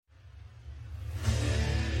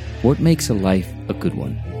What makes a life a good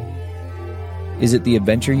one? Is it the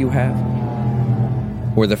adventure you have?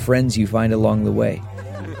 Or the friends you find along the way?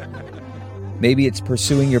 Maybe it's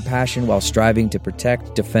pursuing your passion while striving to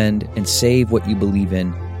protect, defend, and save what you believe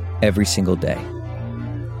in every single day.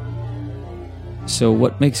 So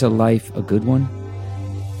what makes a life a good one?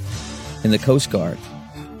 In the Coast Guard,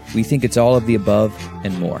 we think it's all of the above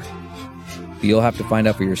and more. But you'll have to find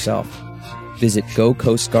out for yourself. Visit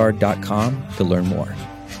gocoastguard.com to learn more.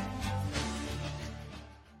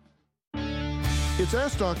 It's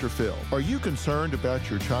Ask Dr. Phil. Are you concerned about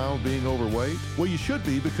your child being overweight? Well, you should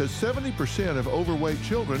be, because 70% of overweight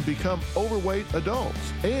children become overweight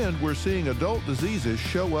adults. And we're seeing adult diseases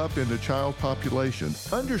show up in the child population.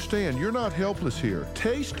 Understand, you're not helpless here.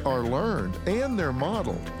 Tastes are learned and they're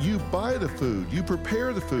modeled. You buy the food, you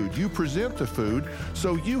prepare the food, you present the food,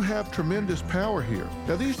 so you have tremendous power here.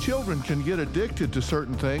 Now, these children can get addicted to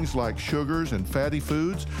certain things like sugars and fatty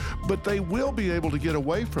foods, but they will be able to get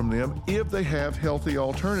away from them if they have healthy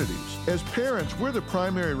alternatives. As parents, we're the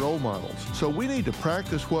primary role models, so we need to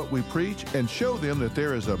practice what we preach and show them that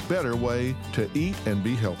there is a better way to eat and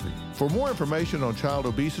be healthy. For more information on child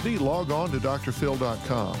obesity, log on to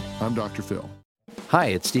drphil.com. I'm Dr. Phil. Hi,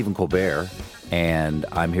 it's Stephen Colbert, and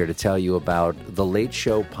I'm here to tell you about The Late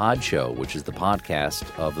Show Pod Show, which is the podcast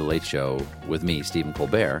of The Late Show with me, Stephen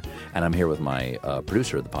Colbert, and I'm here with my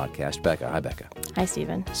producer of the podcast, Becca. Hi, Becca. Hi,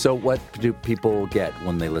 Stephen. So what do people get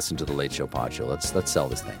when they listen to The Late Show Pod Show? Let's sell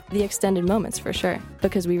this thing. The extended moments, for sure,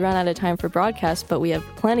 because we run out of time for broadcast, but we have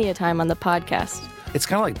plenty of time on the podcast. It's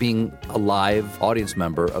kind of like being a live audience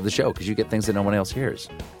member of the show, because you get things that no one else hears.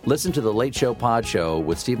 Listen to The Late Show Pod Show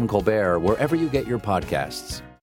with Stephen Colbert wherever you get your podcasts.